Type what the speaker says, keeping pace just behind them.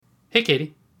Hey,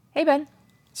 Katie. Hey, Ben.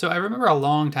 So I remember a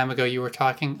long time ago you were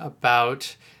talking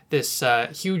about this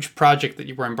huge project that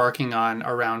you were embarking on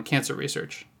around cancer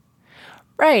research.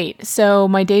 Right. So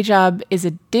my day job is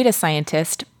a data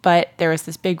scientist, but there was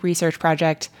this big research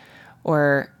project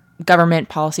or government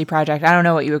policy project, I don't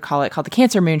know what you would call it, called the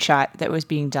Cancer Moonshot that was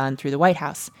being done through the White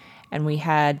House. And we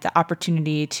had the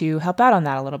opportunity to help out on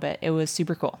that a little bit. It was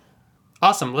super cool.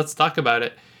 Awesome. Let's talk about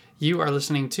it. You are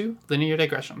listening to Linear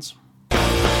Digressions.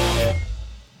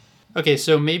 Okay,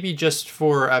 so maybe just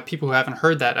for people who haven't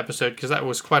heard that episode, because that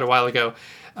was quite a while ago,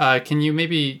 can you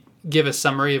maybe give a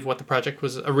summary of what the project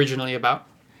was originally about?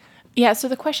 Yeah, so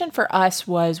the question for us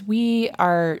was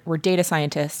we're data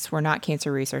scientists, we're not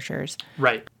cancer researchers.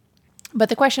 Right. But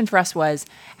the question for us was,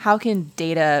 how can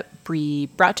data be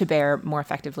brought to bear more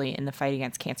effectively in the fight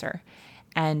against cancer?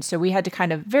 And so we had to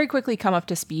kind of very quickly come up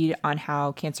to speed on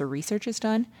how cancer research is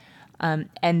done,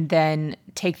 and then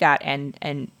take that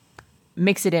and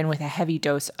mix it in with a heavy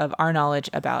dose of our knowledge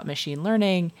about machine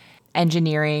learning,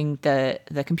 engineering the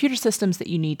computer systems that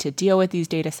you need to deal with these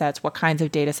data sets, what kinds of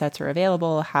data sets are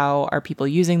available, how are people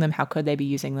using them, how could they be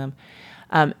using them,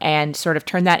 and sort of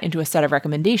turn that into a set of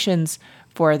recommendations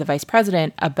for the vice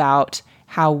president about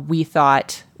how we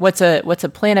thought what's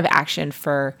a plan of action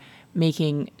for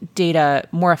making data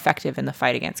more effective in the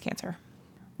fight against cancer.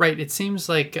 Right. It seems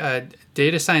like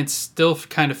data science still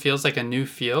kind of feels like a new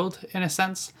field in a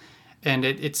sense. And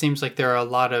it seems like there are a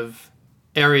lot of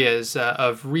areas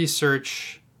of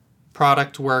research,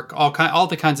 product work, all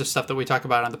the kinds of stuff that we talk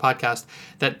about on the podcast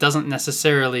that doesn't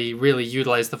necessarily really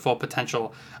utilize the full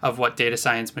potential of what data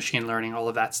science, machine learning, all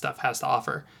of that stuff has to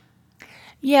offer.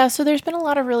 Yeah, so there's been a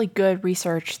lot of really good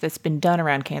research that's been done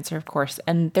around cancer, of course,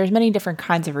 and there's many different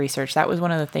kinds of research. That was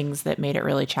one of the things that made it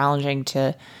really challenging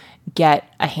to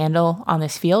get a handle on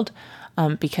this field,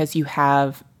 because you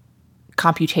have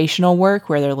computational work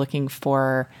where they're looking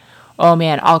for, oh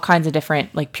man, all kinds of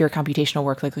different, like pure computational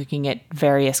work, like looking at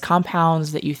various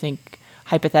compounds that you think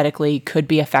hypothetically could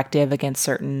be effective against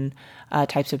certain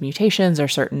types of mutations or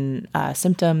certain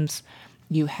symptoms.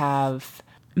 You have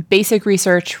basic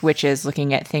research, which is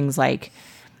looking at things like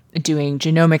doing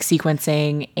genomic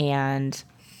sequencing and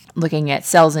looking at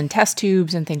cells in test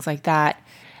tubes and things like that.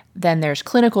 Then there's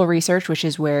clinical research, which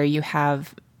is where you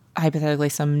have hypothetically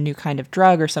some new kind of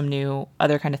drug or some new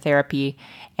other kind of therapy,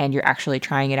 and you're actually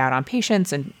trying it out on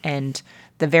patients and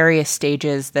the various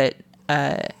stages that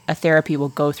a therapy will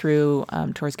go through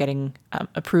towards getting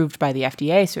approved by the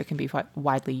FDA so it can be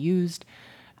widely used.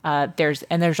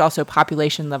 There's also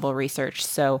population level research,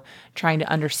 so trying to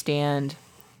understand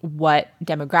what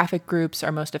demographic groups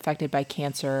are most affected by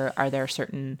cancer. Are there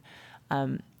certain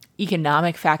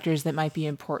economic factors that might be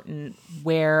important?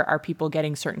 Where are people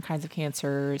getting certain kinds of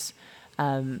cancers?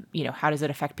 How does it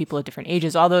affect people at different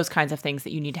ages? All those kinds of things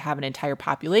that you need to have an entire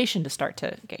population to start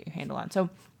to get your handle on. So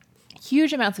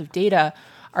huge amounts of data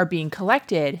are being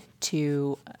collected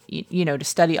to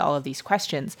study all of these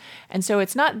questions. And so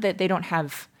it's not that they don't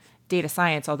have data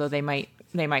science, although they might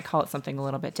call it something a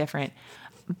little bit different.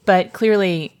 But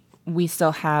clearly we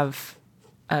still have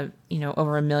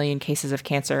over 1 million cases of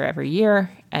cancer every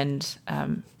year, and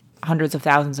hundreds of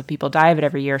thousands of people die of it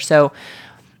every year. So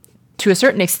to a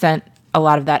certain extent, a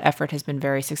lot of that effort has been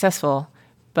very successful.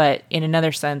 But in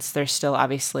another sense, there's still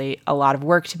obviously a lot of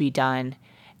work to be done.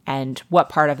 And what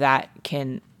part of that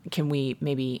can we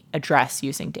maybe address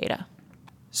using data?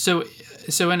 So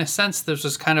in a sense, this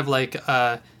was kind of like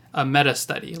a meta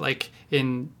study. Like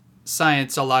in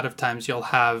science, a lot of times you'll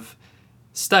have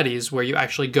studies where you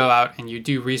actually go out and you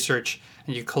do research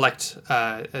and you collect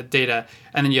data,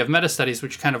 and then you have meta studies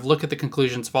which kind of look at the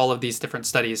conclusions of all of these different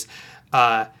studies,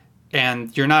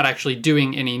 and you're not actually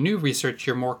doing any new research,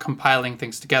 you're more compiling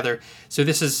things together. So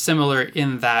this is similar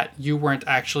in that you weren't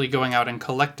actually going out and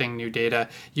collecting new data,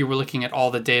 you were looking at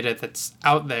all the data that's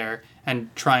out there and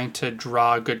trying to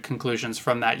draw good conclusions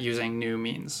from that using new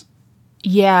means.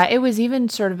 Yeah, it was even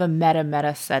sort of a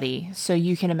meta study. So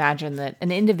you can imagine that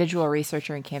an individual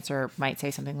researcher in cancer might say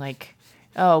something like,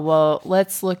 oh, well,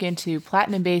 let's look into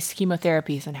platinum-based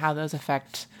chemotherapies and how those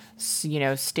affect,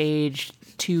 stage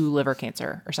 2 liver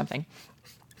cancer or something.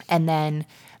 And then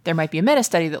there might be a meta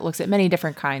study that looks at many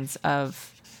different kinds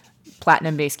of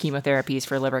platinum-based chemotherapies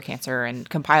for liver cancer and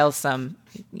compiles some,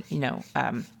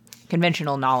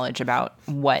 conventional knowledge about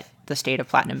what the state of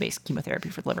platinum-based chemotherapy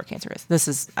for liver cancer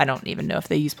is. I don't even know if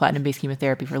they use platinum-based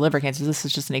chemotherapy for liver cancer. This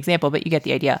is just an example, but you get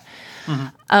the idea.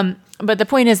 Mm-hmm. But the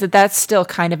point is that that's still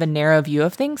kind of a narrow view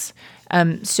of things.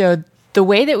 So the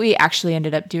way that we actually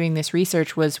ended up doing this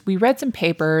research was we read some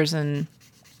papers and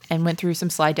and went through some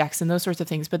slide decks and those sorts of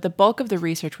things. But the bulk of the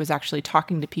research was actually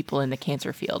talking to people in the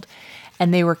cancer field.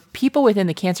 And they were people within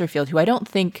the cancer field who I don't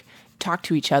think talk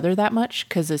to each other that much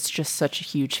because it's just such a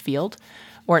huge field,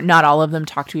 or not all of them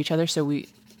talk to each other. So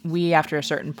we after a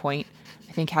certain point,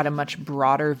 I think, had a much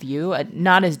broader view,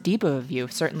 not as deep of a view,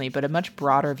 certainly, but a much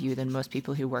broader view than most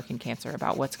people who work in cancer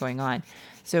about what's going on.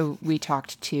 So we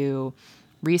talked to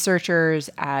researchers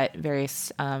at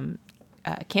various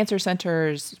cancer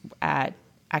centers, at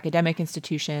academic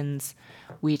institutions.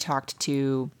 We talked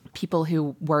to people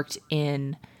who worked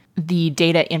in the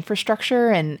data infrastructure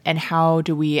and how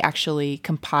do we actually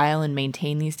compile and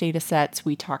maintain these data sets.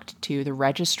 We talked to the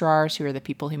registrars, who are the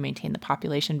people who maintain the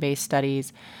population-based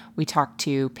studies. We talked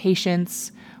to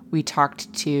patients. We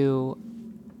talked to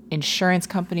insurance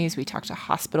companies. We talked to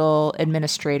hospital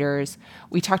administrators.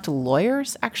 We talked to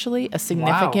lawyers, actually. A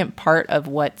significant part of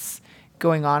what's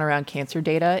going on around cancer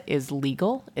data is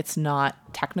legal. It's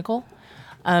not technical.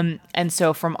 And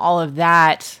so from all of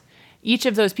that, each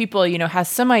of those people, has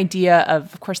some idea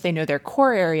of course, they know their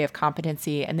core area of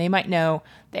competency, and they might know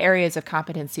the areas of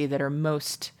competency that are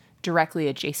most directly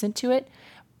adjacent to it.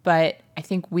 But I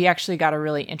think we actually got a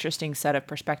really interesting set of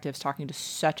perspectives talking to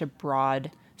such a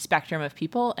broad spectrum of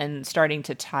people and starting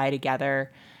to tie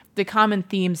together the common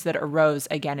themes that arose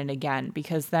again and again,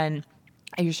 because then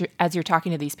as you're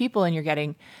talking to these people and you're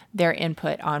getting their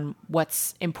input on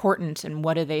what's important and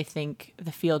what do they think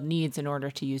the field needs in order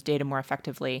to use data more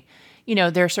effectively,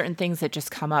 there are certain things that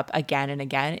just come up again and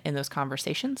again in those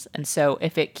conversations. And so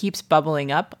if it keeps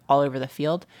bubbling up all over the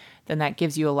field, then that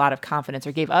gives you a lot of confidence,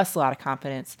 or gave us a lot of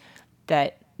confidence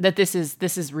that this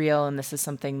is real and this is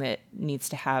something that needs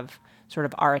to have sort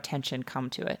of our attention come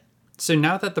to it. So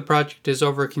now that the project is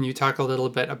over, can you talk a little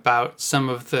bit about some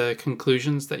of the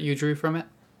conclusions that you drew from it?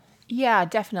 Yeah,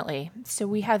 definitely. So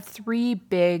we had 3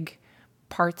 big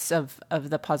parts of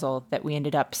the puzzle that we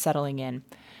ended up settling in.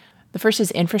 The first is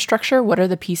infrastructure. What are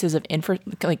the pieces of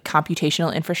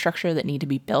computational infrastructure that need to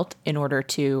be built in order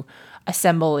to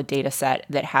assemble a data set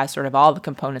that has sort of all the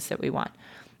components that we want?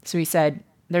 So we said,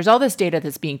 there's all this data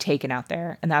that's being taken out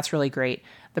there, and that's really great.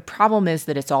 The problem is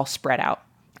that it's all spread out.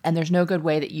 And there's no good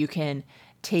way that you can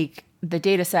take the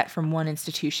data set from one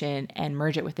institution and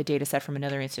merge it with the data set from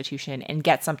another institution and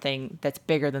get something that's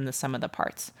bigger than the sum of the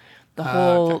parts. The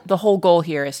whole goal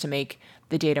here is to make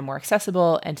the data more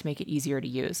accessible and to make it easier to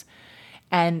use.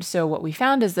 And so what we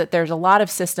found is that there's a lot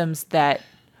of systems that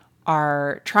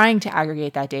are trying to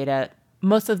aggregate that data.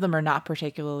 Most of them are not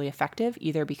particularly effective,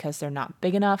 either because they're not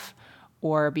big enough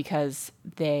or because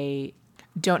they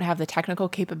don't have the technical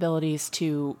capabilities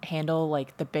to handle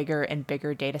like the bigger and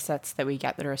bigger data sets that we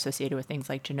get that are associated with things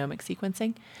like genomic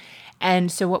sequencing.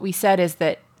 And so what we said is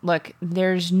that, look,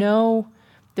 there's no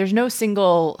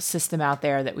single system out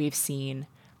there that we've seen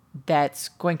that's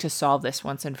going to solve this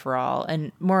once and for all.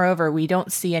 And moreover, we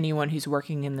don't see anyone who's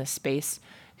working in this space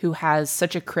who has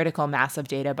such a critical mass of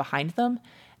data behind them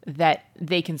that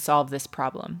they can solve this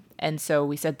problem. And so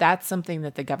we said that's something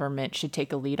that the government should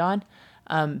take a lead on.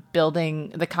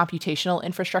 Building the computational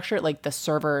infrastructure, like the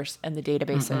servers and the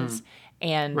databases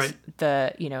and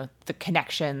the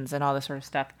connections and all this sort of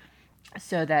stuff,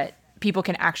 so that people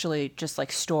can actually just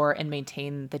like store and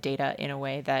maintain the data in a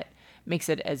way that makes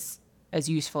it as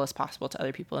useful as possible to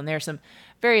other people. And there are some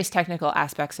various technical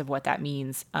aspects of what that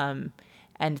means. And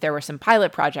there were some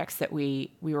pilot projects that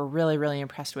we were really, really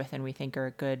impressed with and we think are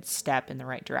a good step in the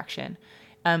right direction.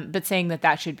 But saying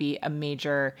that should be a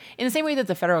major, in the same way that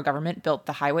the federal government built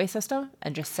the highway system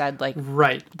and just said, like,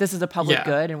 this is a public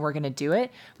good and we're going to do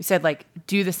it. We said, like,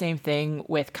 do the same thing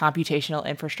with computational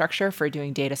infrastructure for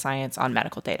doing data science on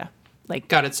medical data.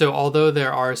 Got it. So although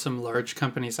there are some large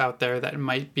companies out there that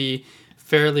might be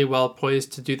fairly well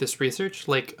poised to do this research,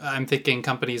 like I'm thinking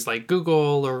companies like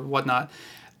Google or whatnot,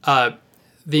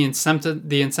 the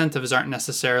incentives aren't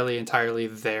necessarily entirely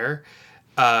there.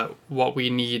 What we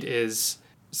need is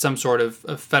some sort of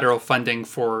federal funding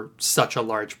for such a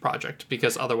large project,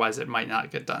 because otherwise it might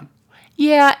not get done.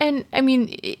 Yeah, and I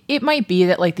mean, it might be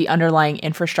that like the underlying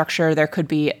infrastructure, there could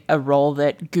be a role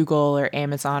that Google or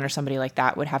Amazon or somebody like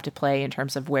that would have to play in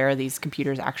terms of where these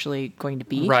computers actually going to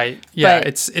be. Right. Yeah, but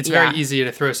it's very easy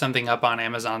to throw something up on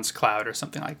Amazon's cloud or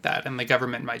something like that, and the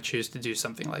government might choose to do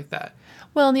something like that.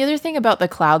 Well, and the other thing about the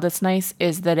cloud that's nice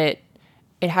is that it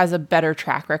has a better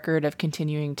track record of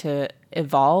continuing to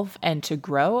evolve and to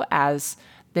grow as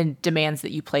the demands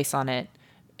that you place on it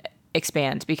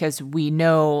expand, because we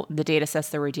know the data sets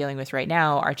that we're dealing with right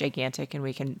now are gigantic and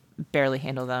we can barely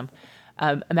handle them.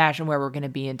 Imagine where we're going to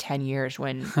be in 10 years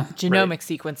when genomic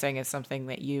sequencing is something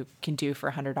that you can do for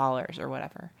 $100 or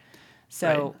whatever.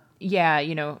 So yeah,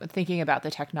 thinking about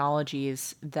the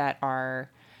technologies that are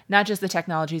not just the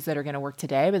technologies that are going to work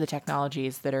today, but the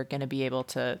technologies that are going to be able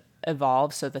to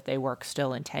evolve so that they work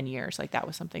still in 10 years. Like that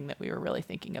was something that we were really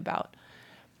thinking about.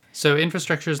 So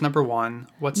infrastructure is number one.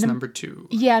 What's number two?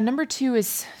 Yeah, number two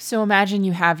is, so imagine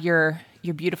you have your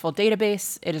beautiful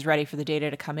database. It is ready for the data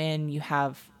to come in. You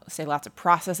have, say, lots of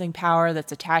processing power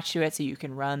that's attached to it so you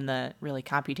can run the really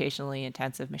computationally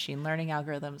intensive machine learning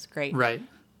algorithms. Great. Right.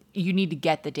 You need to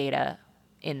get the data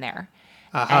in there.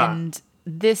 Aha. And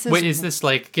this is Wait, is this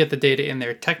like get the data in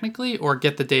there technically or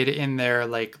get the data in there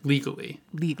like legally?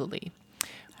 legally.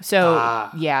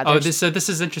 So, yeah. Oh, this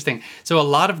is interesting. So a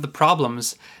lot of the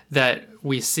problems that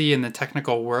we see in the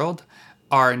technical world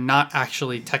are not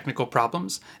actually technical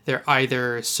problems. They're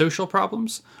either social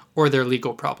problems or they're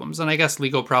legal problems. And I guess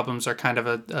legal problems are kind of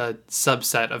a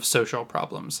subset of social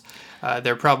problems.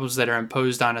 They're problems that are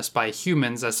imposed on us by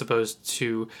humans as opposed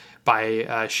to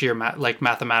by sheer like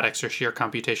mathematics or sheer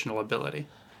computational ability.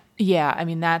 Yeah, I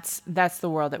mean that's the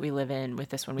world that we live in with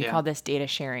this one. We Yeah. call this data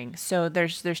sharing. So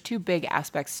there's two big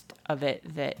aspects of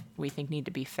it that we think need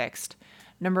to be fixed.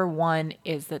 Number one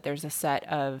is that there's a set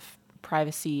of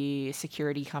privacy,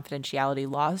 security, confidentiality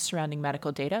laws surrounding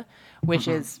medical data, which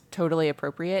is totally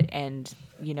appropriate, and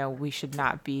we should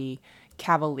not be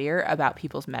cavalier about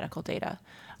people's medical data.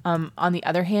 On the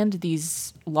other hand,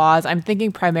 these laws, I'm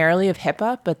thinking primarily of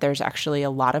HIPAA, but there's actually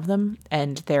a lot of them,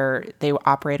 and they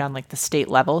operate on like the state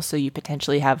level, so you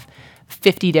potentially have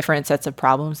 50 different sets of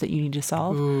problems that you need to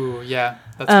solve. Ooh, yeah,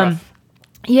 that's rough.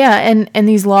 Yeah, and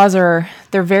these laws they're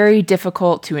very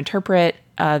difficult to interpret.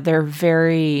 They're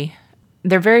very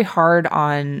hard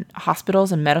on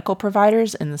hospitals and medical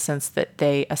providers in the sense that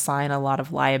they assign a lot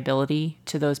of liability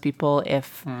to those people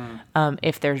if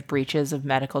there's breaches of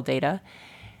medical data.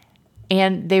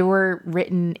 And they were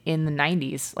written in the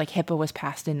 90s. Like HIPAA was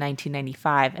passed in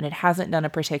 1995, and it hasn't done a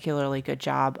particularly good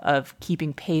job of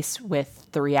keeping pace with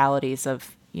the realities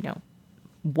of,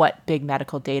 what big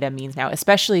medical data means now,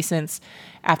 especially since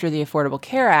after the Affordable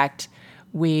Care Act,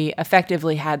 we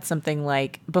effectively had something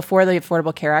like, before the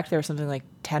Affordable Care Act, there was something like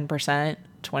 10%,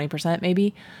 20%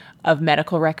 maybe, of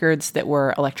medical records that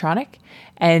were electronic.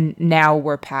 And now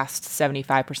we're past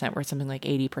 75%, we're something like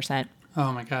 80%.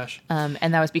 Oh my gosh. And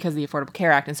that was because of the Affordable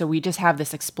Care Act. And so we just have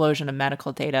this explosion of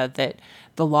medical data that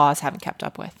the laws haven't kept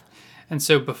up with. And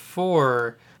so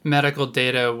before, medical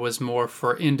data was more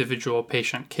for individual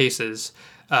patient cases,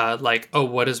 like, oh,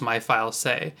 what does my file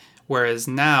say? Whereas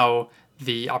now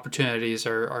the opportunities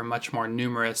are much more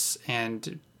numerous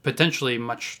and potentially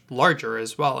much larger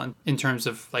as well in terms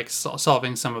of like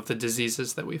solving some of the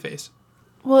diseases that we face.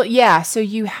 Well, yeah. So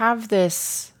you have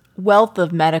this wealth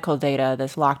of medical data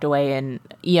that's locked away in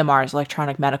EMRs,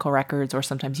 electronic medical records, or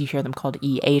sometimes you hear them called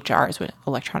EHRs, with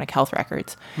electronic health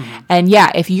records. And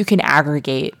yeah, if you can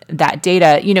aggregate that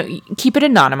data, keep it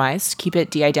anonymized, keep it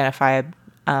de-identified,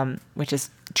 which is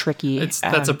tricky.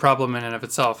 That's a problem in and of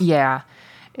itself. Yeah,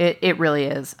 it really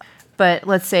is. But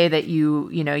let's say that you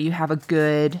have a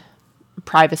good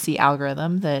privacy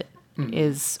algorithm that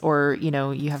is, or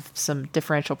you have some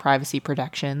differential privacy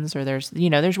protections, or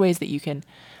there's ways that you can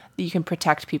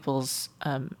protect people's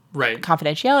Right.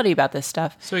 confidentiality about this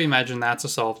stuff. So imagine that's a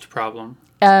solved problem.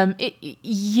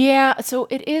 Yeah, so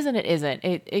it is and it isn't.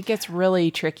 It gets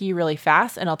really tricky really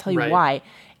fast, and I'll tell you Right. why.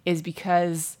 Is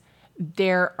because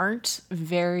there aren't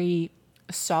very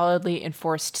solidly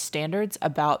enforced standards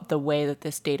about the way that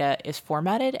this data is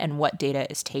formatted and what data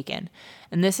is taken.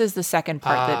 And this is the second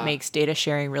part that makes data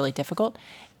sharing really difficult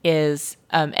is,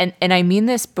 and I mean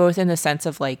this both in the sense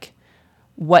of like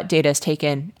what data is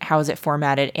taken, how is it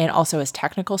formatted, and also as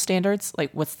technical standards,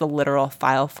 like what's the literal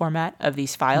file format of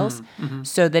these files,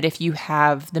 so that if you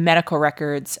have the medical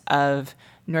records of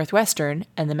Northwestern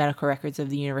and the medical records of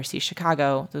the University of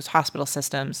Chicago, those hospital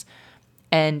systems,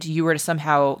 and you were to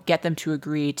somehow get them to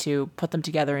agree to put them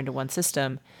together into one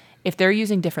system, if they're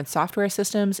using different software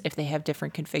systems, if they have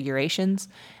different configurations,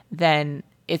 then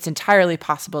it's entirely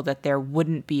possible that there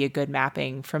wouldn't be a good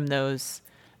mapping from those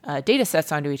data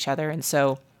sets onto each other. And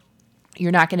so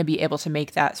you're not going to be able to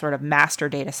make that sort of master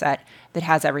data set that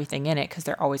has everything in it, because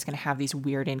they're always going to have these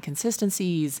weird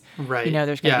inconsistencies. Right.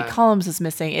 There's going to be columns that's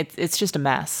missing. It's just a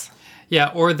mess.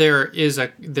 Yeah, or there's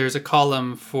a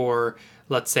column for,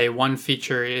 let's say, one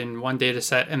feature in one data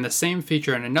set and the same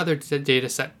feature in another data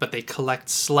set, but they collect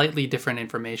slightly different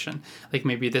information. Like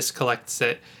maybe this collects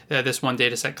it, this one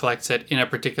data set collects it in a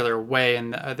particular way,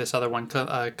 and this other one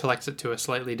collects it to a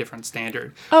slightly different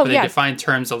standard. Oh, They yeah. define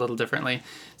terms a little differently.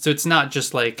 So it's not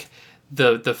just like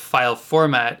the file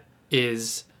format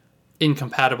is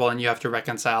incompatible and you have to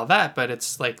reconcile that, but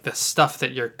it's like the stuff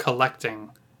that you're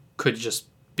collecting could just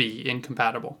be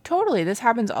incompatible. Totally. This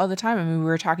happens all the time. I mean, we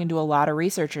were talking to a lot of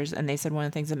researchers, and they said one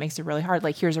of the things that makes it really hard,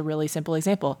 like here's a really simple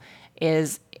example,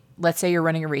 is let's say you're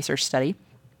running a research study,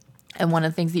 and one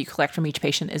of the things that you collect from each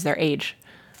patient is their age.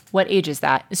 What age is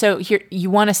that? So here you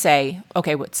want to say,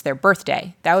 okay, what's their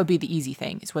birthday? That would be the easy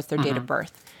thing, is what's their date of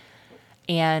birth.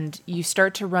 And you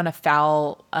start to run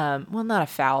afoul, well, not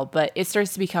afoul, but it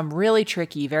starts to become really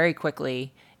tricky very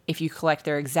quickly if you collect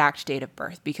their exact date of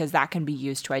birth, because that can be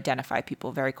used to identify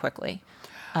people very quickly.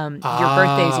 Your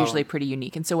birthday is usually pretty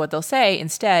unique. And so what they'll say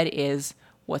instead is,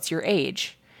 what's your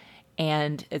age?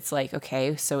 And it's like,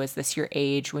 okay, so is this your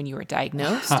age when you were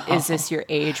diagnosed? Is this your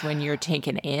age when you're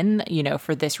taken in,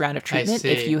 for this round of treatment?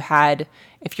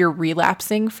 If you're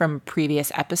relapsing from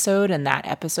previous episode and that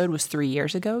episode was 3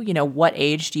 years ago, what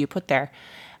age do you put there?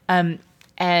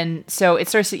 And so it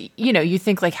starts to, you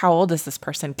think like, how old is this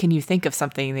person? Can you think of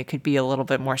something that could be a little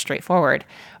bit more straightforward?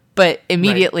 But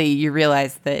immediately you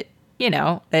realize that,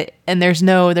 and there's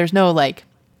no like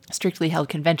strictly held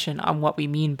convention on what we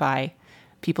mean by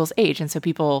people's age. And so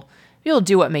people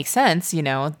do what makes sense,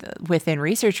 within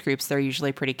research groups, they're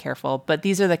usually pretty careful. But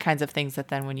these are the kinds of things that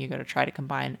then when you go to try to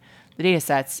combine the data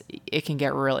sets, it can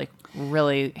get really,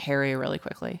 really hairy really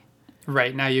quickly.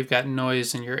 Right. Now you've got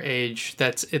noise in your age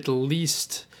that's at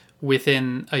least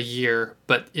within a year,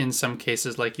 but in some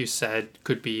cases, like you said,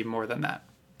 could be more than that.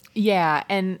 Yeah,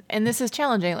 and this is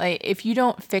challenging. Like, if you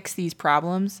don't fix these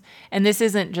problems, and this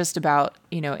isn't just about,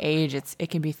 age, it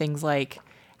can be things like,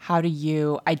 how do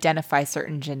you identify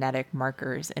certain genetic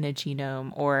markers in a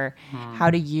genome, or how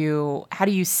do you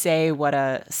say what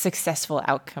a successful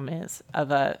outcome is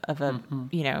of a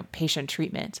patient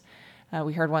treatment?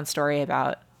 We heard one story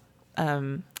about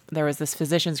there was this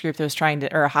physicians group that was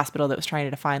or a hospital that was trying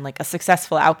to define like a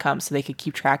successful outcome so they could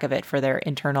keep track of it for their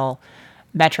internal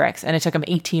metrics, and it took them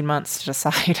 18 months to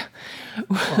decide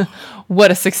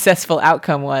what a successful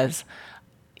outcome was.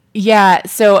 Yeah.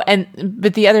 So,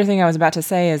 but the other thing I was about to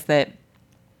say is that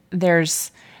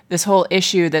there's this whole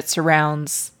issue that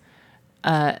surrounds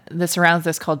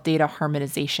this called data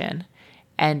harmonization.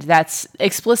 And that's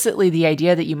explicitly the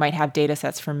idea that you might have data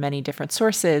sets from many different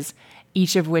sources,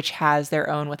 each of which has their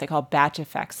own, what they call batch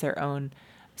effects, their own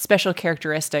special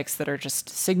characteristics that are just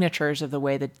signatures of the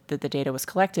way that the data was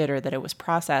collected or that it was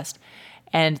processed.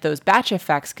 And those batch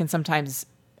effects can sometimes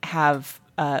have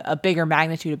a bigger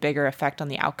magnitude, a bigger effect on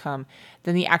the outcome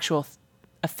than the actual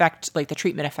effect, like the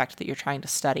treatment effect that you're trying to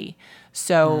study.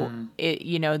 So,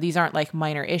 these aren't like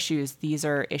minor issues. These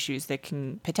are issues that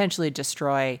can potentially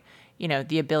destroy,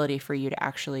 the ability for you to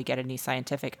actually get any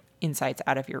scientific insights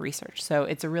out of your research. So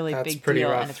it's a really big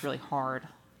deal, and it's really hard.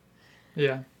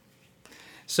 Yeah.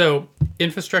 So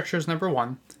infrastructure is number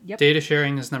 1. Yep. Data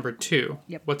sharing is number 2.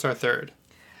 Yep. What's our third?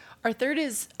 Our third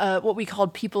is what we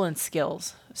called people and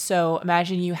skills. So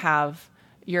imagine you have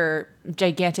your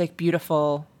gigantic,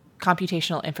 beautiful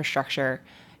computational infrastructure.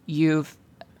 You've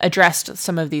addressed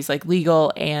some of these like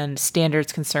legal and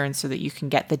standards concerns so that you can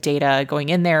get the data going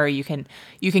in there, or you can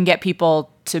get people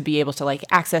to be able to like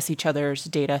access each other's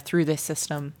data through this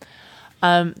system.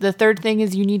 The third thing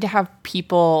is you need to have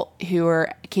people who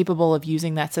are capable of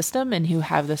using that system and who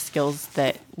have the skills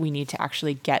that we need to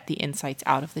actually get the insights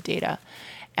out of the data.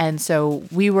 And so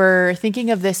we were thinking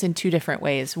of this in 2 different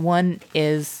ways. One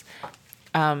is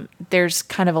there's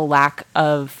kind of a lack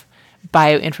of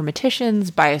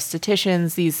bioinformaticians,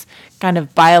 biostatisticians, these kind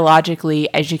of biologically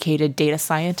educated data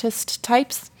scientist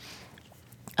types.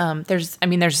 There's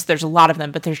a lot of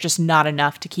them, but there's just not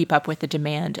enough to keep up with the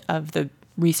demand of the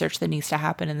research that needs to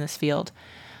happen in this field.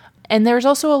 And there's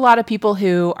also a lot of people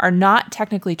who are not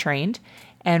technically trained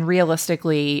and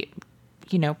realistically,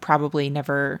 probably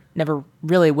never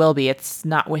really will be. It's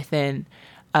not within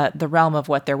the realm of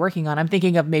what they're working on. I'm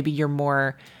thinking of maybe your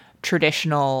more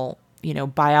traditional,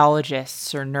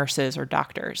 biologists or nurses or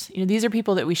doctors. These are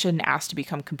people that we shouldn't ask to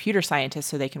become computer scientists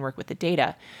so they can work with the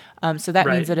data. So that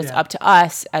means that it's up to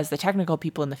us as the technical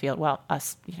people in the field. Well,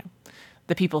 us,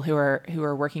 the people who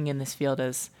are working in this field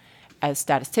as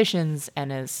statisticians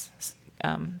and as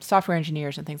software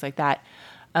engineers and things like that.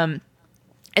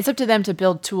 It's up to them to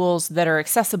build tools that are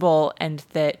accessible and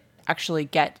that actually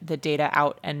get the data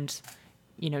out and,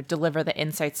 deliver the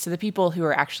insights to the people who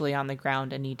are actually on the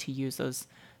ground and need to use those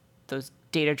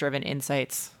data-driven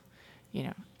insights,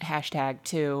 hashtag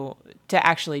to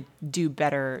actually do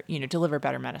better, deliver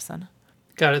better medicine.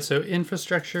 Got it. So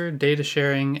infrastructure, data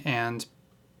sharing, and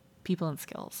people and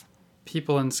skills.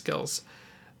 People and skills.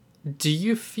 Do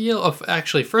you feel,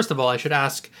 actually, first of all, I should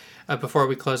ask before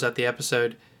we close out the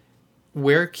episode,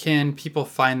 where can people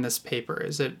find this paper?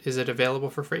 Is it available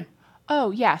for free?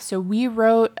 Oh, yeah. So we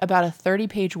wrote about a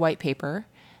 30-page white paper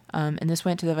And this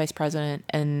went to the vice president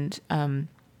and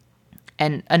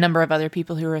a number of other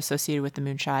people who were associated with the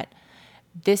moonshot.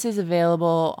 This is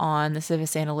available on the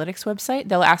Civis Analytics website.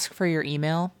 They'll ask for your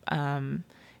email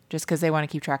just because they want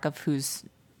to keep track of who's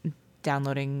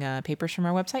downloading papers from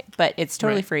our website, but it's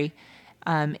totally free.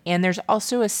 And there's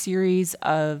also a series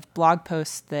of blog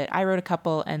posts that I wrote a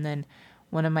couple, and then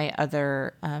one of my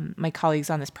other, my colleagues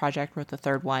on this project wrote the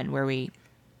third one, where we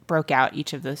broke out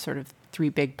each of the sort of 3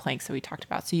 big planks that we talked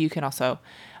about. So you can also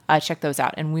check those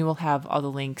out, and we will have all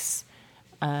the links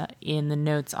in the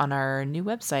notes on our new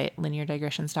website,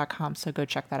 lineardigressions.com. So go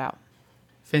check that out.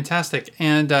 Fantastic.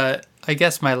 And I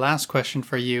guess my last question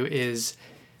for you is,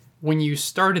 when you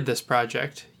started this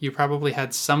project, you probably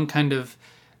had some kind of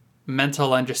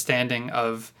mental understanding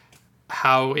of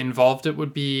how involved it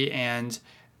would be and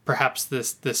perhaps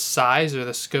this size or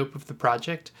the scope of the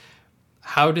project.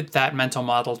 How did that mental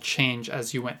model change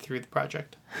as you went through the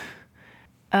project?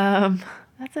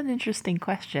 That's an interesting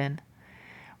question.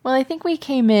 Well, I think we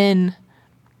came in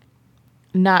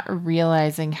not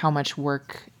realizing how much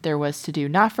work there was to do,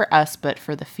 not for us, but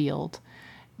for the field.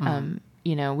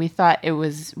 We thought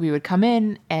we would come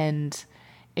in and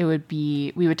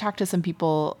we would talk to some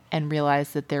people and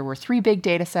realize that there were 3 big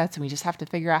data sets, and we just have to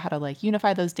figure out how to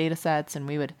unify those data sets. And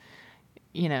we would,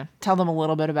 tell them a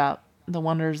little bit about the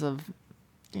wonders of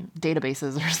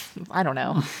databases, or I don't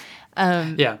know.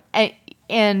 And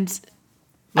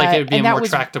it would be a more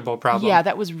tractable problem. Yeah,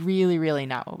 that was really, really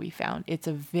not what we found. It's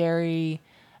very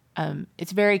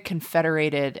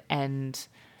confederated and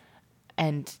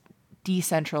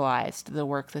decentralized, the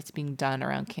work that's being done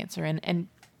around cancer. And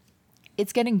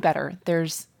it's getting better.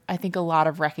 There's, I think, a lot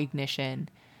of recognition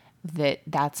that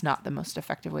that's not the most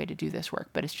effective way to do this work,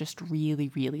 but it's just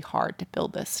really, really hard to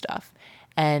build this stuff.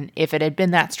 And if it had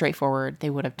been that straightforward, they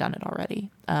would have done it already.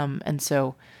 And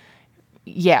so,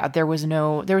 yeah, there was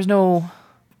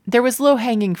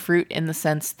low-hanging fruit in the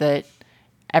sense that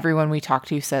everyone we talk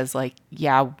to says,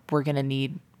 we're going to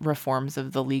need reforms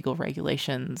of the legal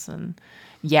regulations, and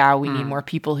we need more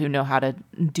people who know how to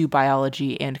do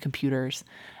biology and computers.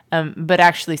 But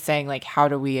actually saying, how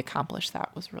do we accomplish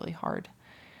that was really hard.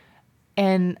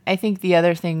 And I think the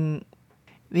other thing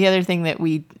that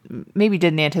we maybe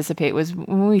didn't anticipate was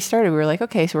when we started, we were like,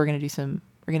 okay, so we're going to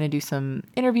do some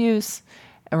interviews,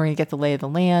 and we're going to get the lay of the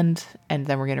land, and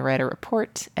then we're going to write a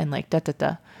report, and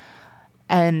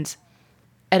And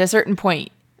at a certain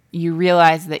point, you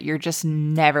realize that you're just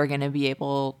never going to be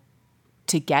able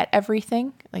to get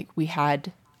everything. We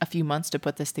had a few months to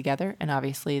put this together, and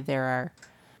obviously there are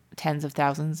tens of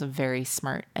thousands of very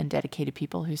smart and dedicated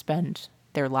people who spend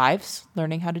their lives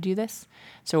learning how to do this.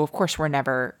 So of course we're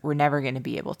never going to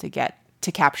be able to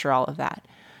capture all of that.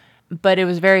 But it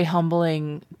was very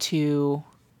humbling to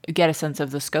get a sense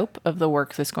of the scope of the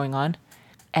work that's going on.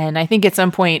 And I think at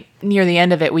some point near the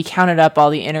end of it, we counted up all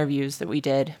the interviews that we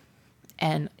did.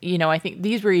 And, I think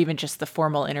these were even just the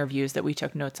formal interviews that we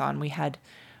took notes on. We had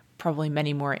probably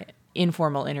many more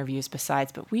informal interviews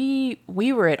besides, but we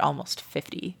were at almost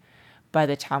 50 by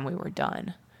the time we were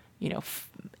done,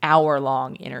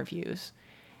 hour-long interviews.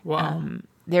 Wow.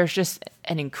 There's just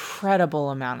an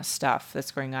incredible amount of stuff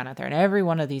that's going on out there. And every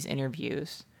one of these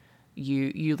interviews,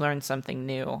 you learn something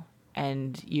new,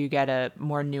 and you get a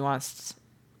more nuanced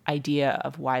idea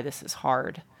of why this is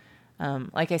hard.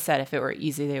 Like I said, if it were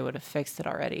easy, they would have fixed it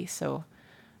already. So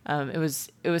it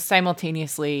was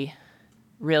simultaneously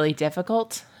really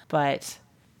difficult, but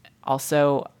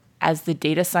also, as the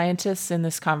data scientists in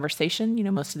this conversation,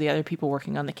 most of the other people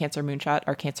working on the Cancer Moonshot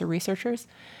are cancer researchers,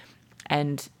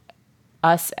 and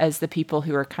us as the people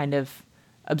who are kind of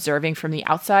observing from the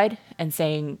outside and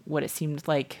saying what it seemed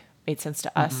like made sense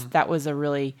to us, that was a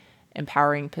really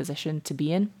empowering position to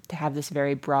be in, to have this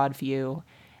very broad view,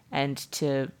 and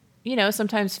to,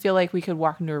 sometimes feel like we could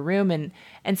walk into a room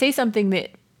and say something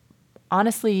that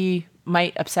honestly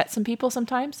might upset some people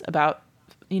sometimes about,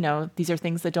 these are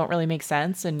things that don't really make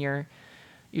sense, and you're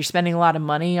spending a lot of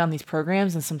money on these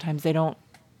programs, and sometimes they don't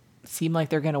seem like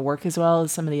they're going to work as well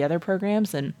as some of the other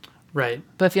programs. And right.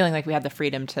 But feeling like we had the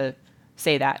freedom to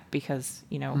say that because,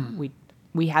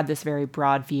 we had this very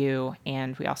broad view,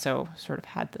 and we also sort of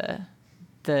had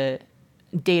the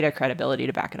data credibility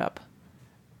to back it up.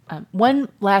 One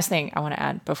last thing I want to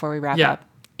add before we wrap up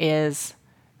is,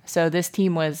 so this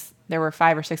team there were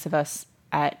 5 or 6 of us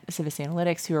at Civis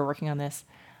Analytics who were working on this.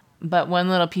 But one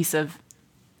little piece of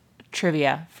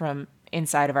trivia from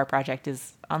inside of our project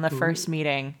is, on the first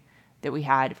meeting that we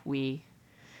had, we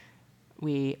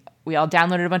all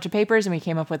downloaded a bunch of papers, and we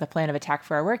came up with a plan of attack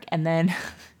for our work. And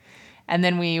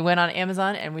then we went on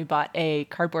Amazon and we bought a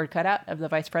cardboard cutout of the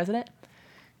vice president.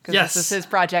 because Yes. this is his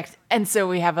project. And so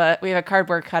we have a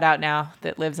cardboard cutout now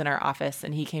that lives in our office,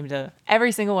 and he came to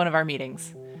every single one of our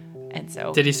meetings. And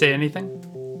so Did he say anything?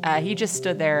 he just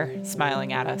stood there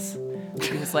smiling at us.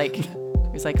 He was like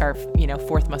our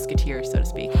fourth musketeer, so to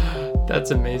speak.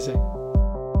 That's amazing.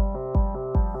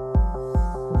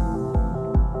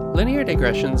 Linear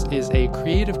Digressions is a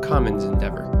Creative Commons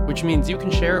endeavor, which means you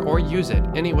can share or use it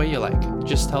any way you like.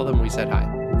 Just tell them we said hi.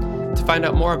 To find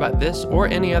out more about this or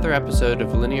any other episode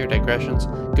of Linear Digressions,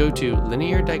 go to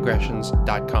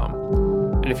lineardigressions.com.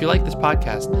 And if you like this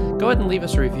podcast, go ahead and leave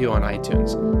us a review on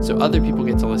iTunes so other people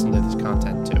get to listen to this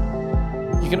content too.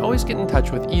 You can always get in touch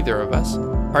with either of us.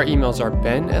 Our emails are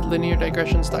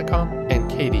ben@lineardigressions.com and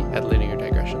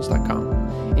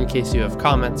katie@lineardigressions.com in case you have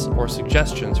comments or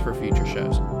suggestions for future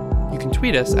shows. You can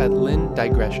tweet us at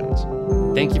lindigressions.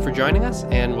 Thank you for joining us,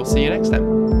 and we'll see you next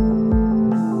time.